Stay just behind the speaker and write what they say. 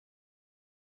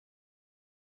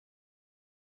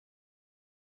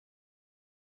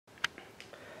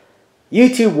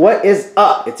YouTube, what is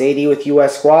up? It's AD with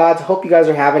US Squads. Hope you guys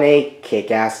are having a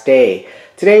kick-ass day.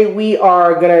 Today we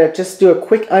are gonna just do a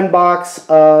quick unbox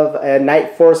of a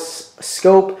NIGHTFORCE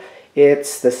scope.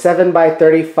 It's the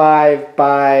 7x35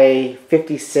 by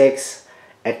 56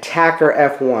 ATACR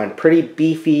F1. Pretty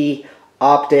beefy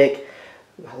optic,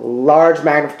 large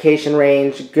magnification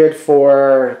range, good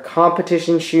for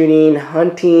competition shooting,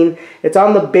 hunting. It's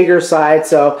on the bigger side,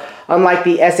 so unlike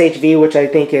the SHV, which I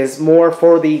think is more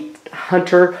for the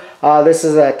hunter, this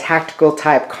is a tactical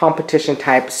type, competition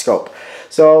type scope.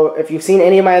 So if you've seen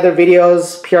any of my other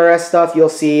videos, PRS stuff, you'll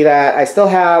see that I still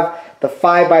have the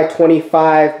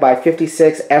 5x25 by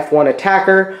 56 F1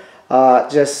 ATACR.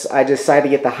 I decided to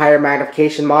get the higher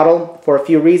magnification model for a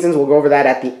few reasons. We'll go over that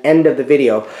at the end of the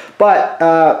video. But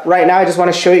right now I just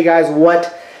want to show you guys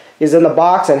what is in the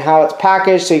box and how it's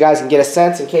packaged so you guys can get a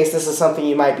sense in case this is something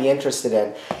you might be interested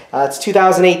in. It's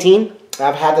 2018.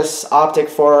 I've had this optic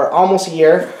for almost a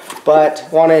year, but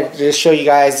wanted to just show you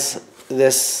guys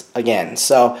this again.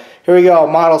 So here we go,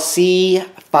 model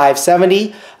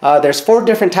C570. There's 4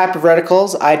 different type of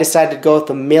reticles. I decided to go with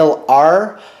the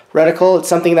mil-R reticle. It's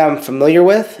something that I'm familiar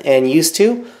with and used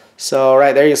to. So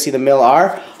right there you'll see the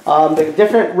mil-R. The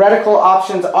different reticle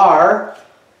options are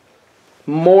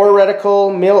more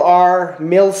reticle, mil-R,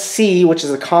 mil-C, which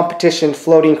is a competition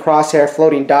floating crosshair,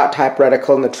 floating dot type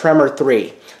reticle, and the Tremor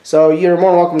 3. So you're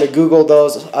more than welcome to Google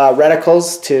those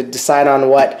reticles to decide on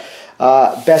what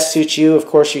best suits you. Of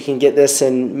course, you can get this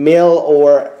in mil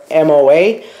or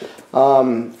MOA.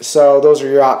 So those are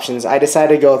your options. I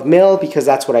decided to go with mil because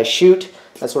that's what I shoot.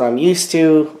 That's what I'm used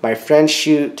to. My friends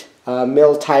shoot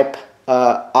mil type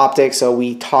optics, so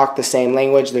we talk the same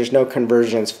language. There's no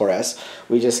conversions for us.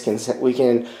 We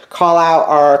can call out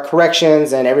our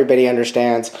corrections and everybody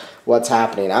understands what's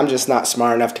happening. I'm just not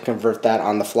smart enough to convert that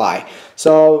on the fly.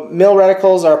 So mil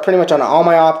reticles are pretty much on all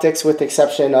my optics with the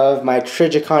exception of my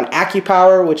Trijicon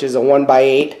AccuPower, which is a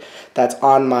 1x8 that's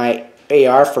on my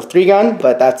AR for 3-gun,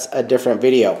 but that's a different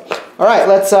video. Alright,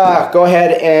 let's go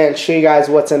ahead and show you guys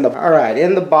what's in the box. Alright,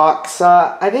 in the box,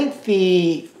 I think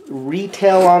the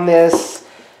retail on this,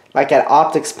 like at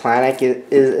Optics Planet,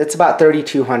 it's about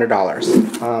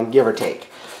 $3,200, give or take.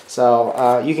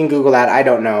 So you can Google that. I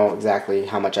don't know exactly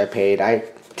how much I paid. I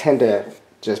tend to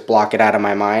just block it out of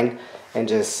my mind and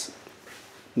just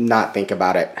not think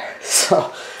about it.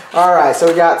 So, alright, so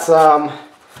we got some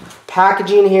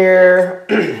packaging here.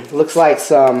 Looks like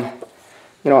some,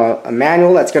 a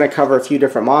manual that's going to cover a few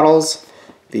different models.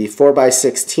 The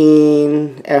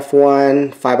 4x16,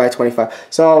 F1, 5x25.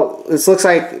 So this looks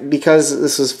like, because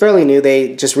this was fairly new,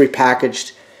 they just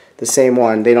repackaged the same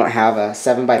one. They don't have a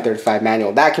 7x35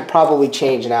 manual. That could probably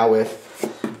change now with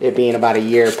it being about a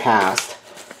year past.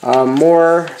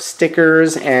 More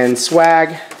stickers and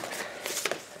swag.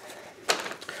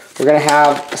 We're going to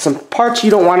have some parts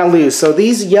you don't want to lose. So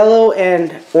these yellow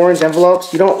and orange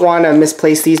envelopes, you don't want to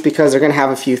misplace these because they're going to have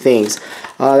a few things.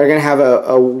 They're going to have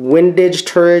a windage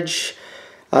turret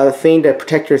thing to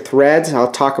protect your threads.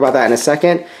 I'll talk about that in a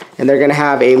second. And they're going to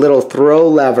have a little throw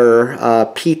lever,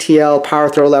 PTL power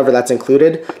throw lever that's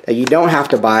included that you don't have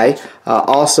to buy,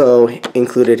 also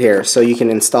included here. So you can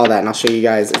install that and I'll show you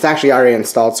guys. It's actually already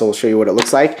installed, so we'll show you what it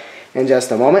looks like in just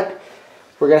a moment.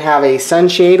 We're going to have a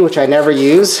sunshade, which I never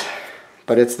use,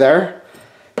 but it's there.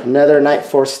 Another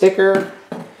NIGHTFORCE sticker.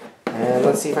 And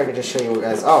let's see if I can just show you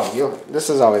guys. Oh, this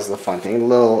is always the fun thing. A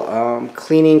little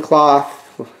cleaning cloth.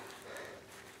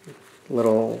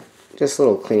 Just a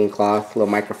little cleaning cloth,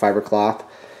 little microfiber cloth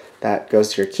that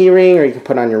goes to your keyring, or you can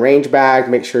put on your range bag.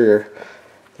 Make sure your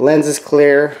lens is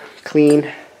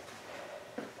clean.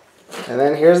 And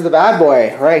then here's the bad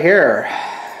boy right here.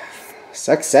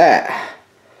 Success.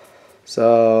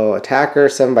 So ATACR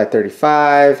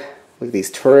 7x35. Look at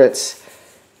these turrets.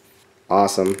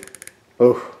 Awesome.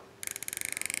 Oh,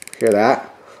 hear that?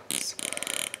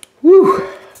 Woo!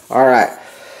 Alright.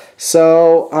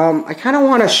 So I kind of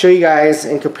want to show you guys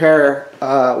and compare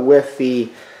with the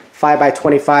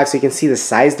 5x25 so you can see the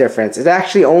size difference. It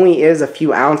actually only is a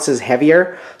few ounces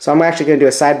heavier. So I'm actually going to do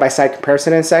a side-by-side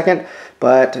comparison in a second.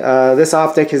 But this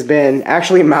optic has been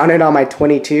actually mounted on my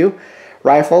 22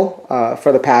 rifle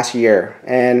for the past year,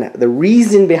 and the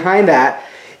reason behind that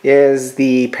is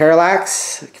the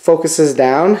parallax focuses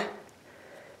down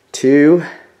to,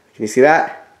 can you see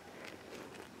that?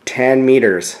 10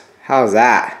 meters. How's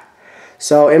that?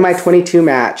 So in my 22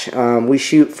 match, we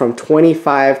shoot from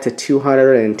 25 to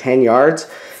 210 yards,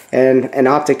 and an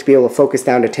optic to be able to focus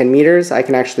down to 10 meters, I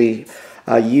can actually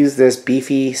use this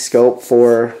beefy scope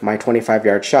for my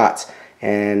 25-yard shots.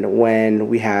 And when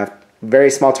we have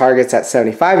very small targets at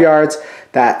 75 yards,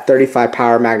 that 35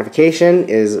 power magnification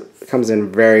is comes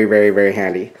in very, very, very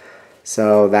handy.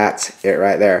 So that's it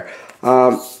right there.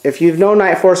 If you've known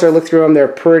NIGHTFORCE or looked through them,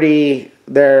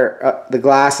 the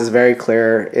glass is very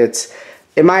clear. It's,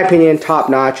 in my opinion, top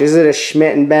notch. Is it a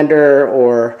Schmidt & Bender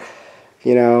or,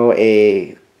 you know,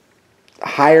 a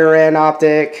higher end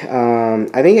optic?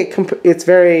 I think it's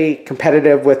very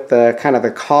competitive with the kind of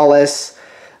the Collis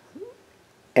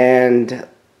and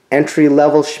entry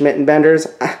level Schmidt & Benders.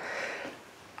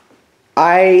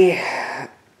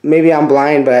 Maybe I'm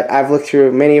blind, but I've looked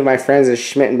through many of my friends'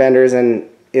 Schmidt & Benders and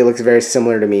it looks very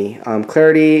similar to me.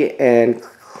 Clarity and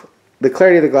the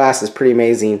clarity of the glass is pretty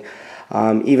amazing,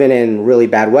 even in really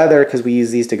bad weather, because we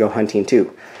use these to go hunting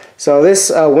too. So this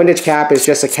windage cap is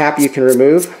just a cap you can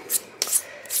remove,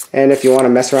 and if you want to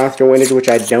mess around with your windage, which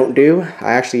I don't do,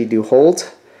 I actually do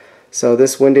holds. So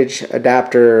this windage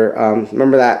adapter,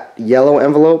 remember that yellow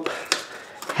envelope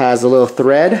has a little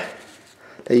thread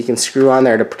that you can screw on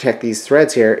there to protect these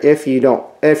threads here if you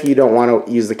don't want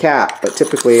to use the cap. But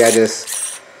typically I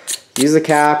just use the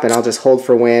cap and I'll just hold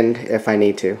for wind if I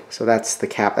need to. So that's the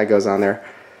cap that goes on there.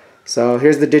 So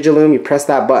here's the Digilume. You press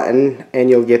that button and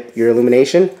you'll get your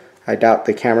illumination. I doubt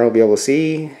the camera will be able to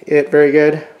see it very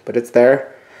good, but it's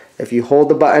there. If you hold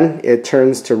the button, it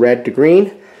turns to red to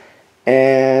green,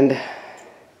 and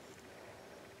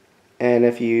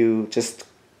if you just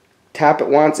tap it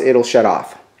once, it'll shut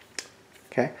off.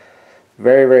 Okay,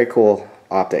 very, very cool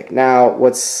optic. Now,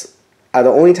 the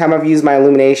only time I've used my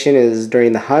illumination is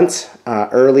during the hunts,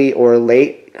 early or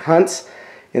late hunts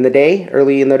in the day,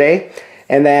 early in the day.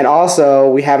 And then also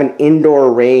we have an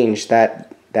indoor range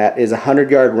that is a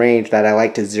 100-yard range that I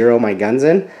like to zero my guns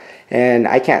in. And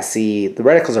I can't see, the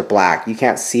reticles are black. You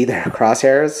can't see their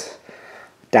crosshairs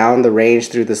down the range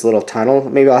through this little tunnel.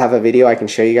 Maybe I'll have a video I can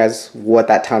show you guys what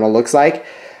that tunnel looks like.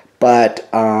 But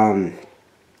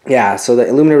yeah, so the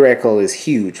illuminated reticle is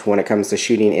huge when it comes to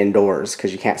shooting indoors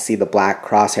because you can't see the black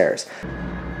crosshairs.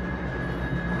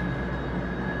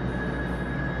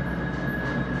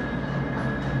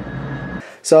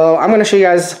 So I'm going to show you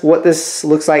guys what this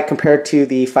looks like compared to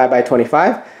the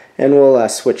 5x25, and we'll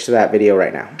switch to that video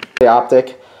right now. The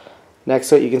optic, next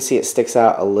to it you can see it sticks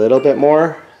out a little bit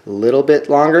more, a little bit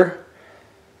longer,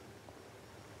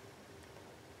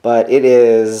 but it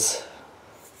is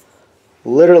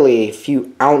literally a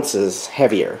few ounces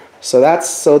heavier. So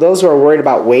those who are worried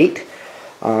about weight,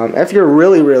 if you're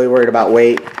really worried about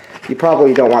weight, you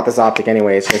probably don't want this optic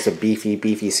anyway. It's just a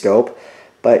beefy scope.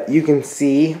 But you can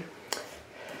see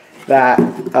that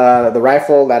the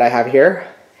rifle that I have here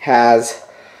has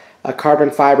a carbon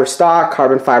fiber stock,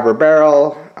 carbon fiber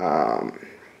barrel.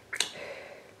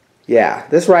 Yeah,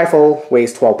 this rifle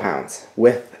weighs 12 pounds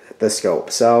with the scope,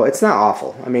 so it's not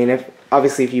awful. I mean,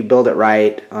 obviously if you build it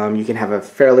right, you can have a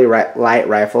fairly light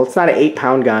rifle. It's not an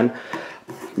 8-pound gun,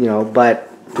 you know, but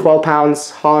 12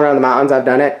 pounds hauling around the mountains, I've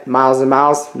done it, miles and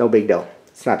miles, no big deal.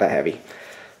 It's not that heavy.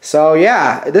 So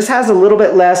yeah, this has a little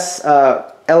bit less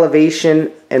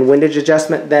elevation and windage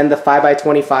adjustment than the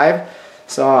 5x25.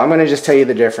 So I'm going to just tell you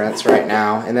the difference right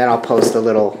now, and then I'll post a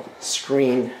little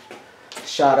screen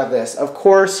shot of this. Of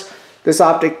course, this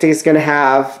optic is going to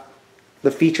have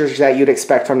the features that you'd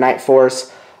expect from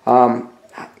NIGHTFORCE.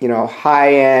 You know,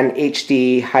 high-end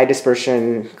HD, high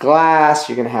dispersion glass.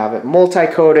 You're going to have it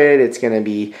multi-coated. It's going to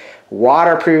be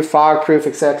waterproof, fog-proof,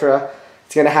 etc.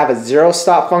 It's going to have a zero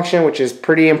stop function, which is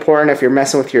pretty important if you're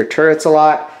messing with your turrets a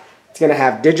lot. It's going to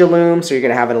have Digilume, so you're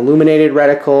going to have an illuminated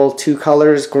reticle, 2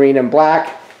 colors, green and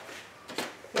black.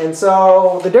 And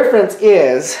so the difference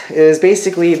is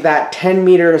basically that 10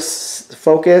 meters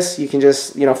focus. You can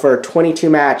just, you know, for a 22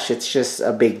 match, it's just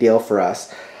a big deal for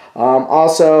us.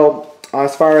 Also,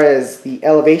 as far as the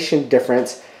elevation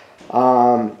difference,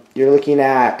 you're looking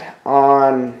at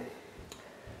I'm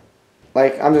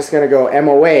just going to go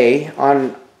MOA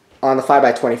on the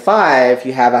 5x25.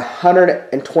 You have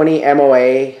 120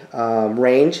 MOA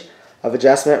range of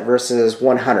adjustment versus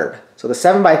 100. So the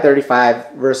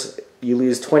 7x35 versus you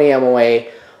lose 20 MOA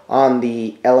on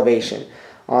the elevation.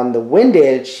 On the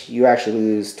windage, you actually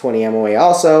lose 20 MOA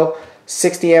also.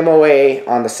 60 MOA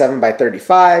on the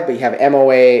 7x35, but you have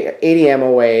 80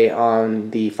 MOA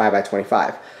on the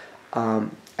 5x25.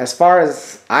 As far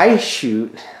as I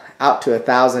shoot out to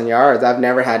 1,000 yards, I've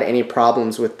never had any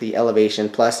problems with the elevation.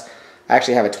 Plus, I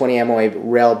actually have a 20 MOA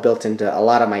rail built into a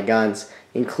lot of my guns,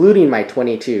 including my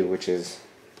 22, which is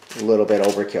a little bit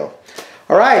overkill.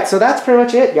 All right, so that's pretty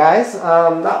much it, guys.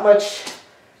 Not much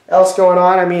else going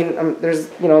on. I mean, there's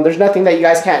nothing that you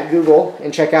guys can't Google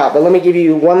and check out. But let me give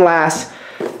you one last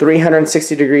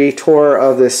 360-degree tour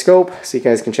of this scope so you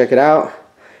guys can check it out.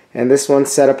 And this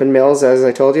one's set up in mils, as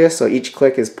I told you. So each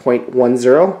click is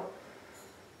 0.10.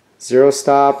 zero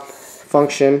stop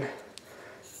function.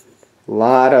 A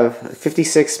lot of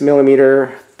 56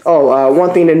 millimeter. Oh,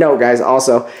 one thing to note, guys,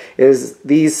 also is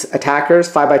these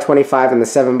ATACRs 5x25 and the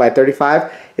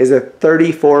 7x35 is a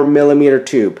 34 millimeter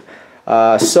tube.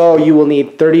 So you will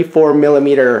need 34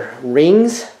 millimeter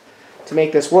rings to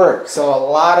make this work. So a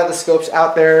lot of the scopes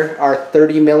out there are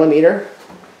 30 millimeter.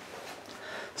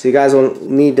 So you guys will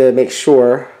need to make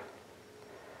sure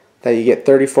that you get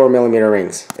 34 millimeter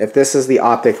rings if this is the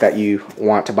optic that you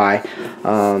want to buy.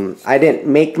 I didn't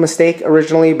make the mistake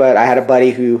originally, but I had a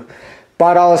buddy who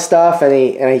bought all the stuff,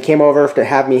 and he came over to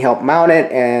have me help mount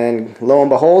it, and lo and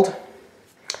behold,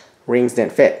 rings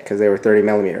didn't fit because they were 30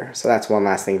 millimeter. So that's one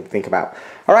last thing to think about.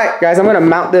 All right, guys, I'm gonna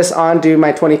mount this onto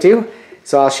my 22.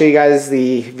 So I'll show you guys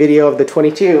the video of the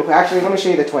 22. Actually, let me show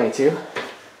you the 22.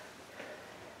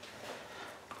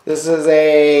 This is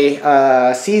a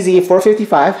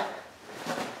CZ455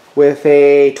 with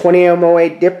a 20 MOA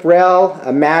dip rail,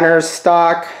 a Manners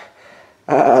stock,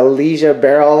 a Legia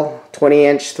barrel,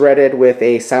 20-inch threaded with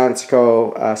a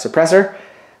Silencio suppressor.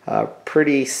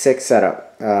 Pretty sick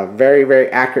setup. Very,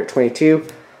 very accurate 22.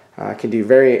 Can do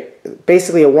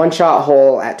basically a one-shot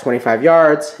hole at 25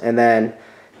 yards, and then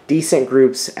decent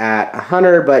groups at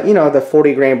 100, but you know, the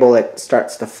 40 grain bullet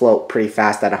starts to float pretty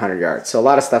fast at 100 yards. So a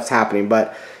lot of stuff's happening,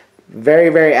 but very,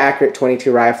 very accurate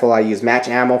 22 rifle. I use match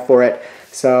ammo for it,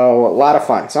 so a lot of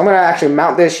fun. So I'm going to actually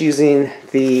mount this using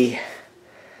the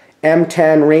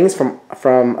M10 rings from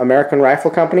American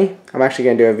Rifle Company. I'm actually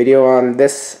going to do a video on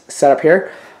this setup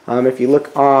here. If you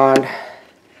look on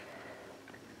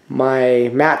my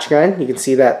match gun, you can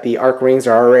see that the arc rings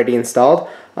are already installed.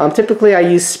 Typically I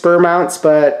use spur mounts,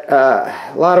 but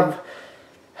I've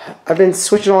been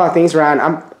switching a lot of things around.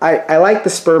 I like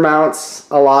the spur mounts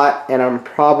a lot, and I'm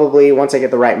probably, once I get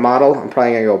the right model, I'm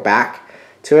probably going to go back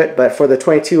to it. But for the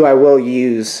 22, I will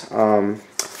use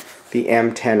the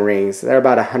M10 rings. They're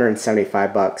about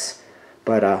 175 bucks,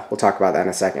 but we'll talk about that in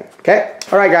a second. Okay?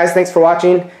 Alright guys, thanks for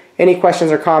watching. Any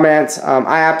questions or comments?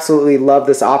 I absolutely love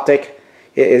this optic.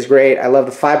 It is great. I love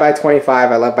the 5x25.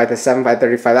 I love the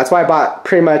 7x35. That's why I bought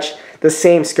pretty much the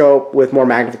same scope with more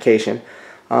magnification.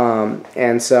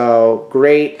 And so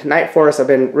great. NIGHTFORCE, I've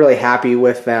been really happy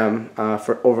with them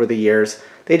for over the years.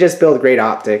 They just build great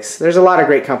optics. There's a lot of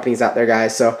great companies out there,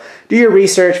 guys. So do your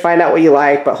research, find out what you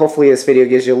like, but hopefully this video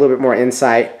gives you a little bit more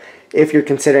insight if you're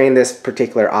considering this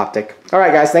particular optic.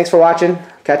 Alright guys, thanks for watching.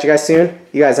 Catch you guys soon.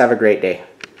 You guys have a great day.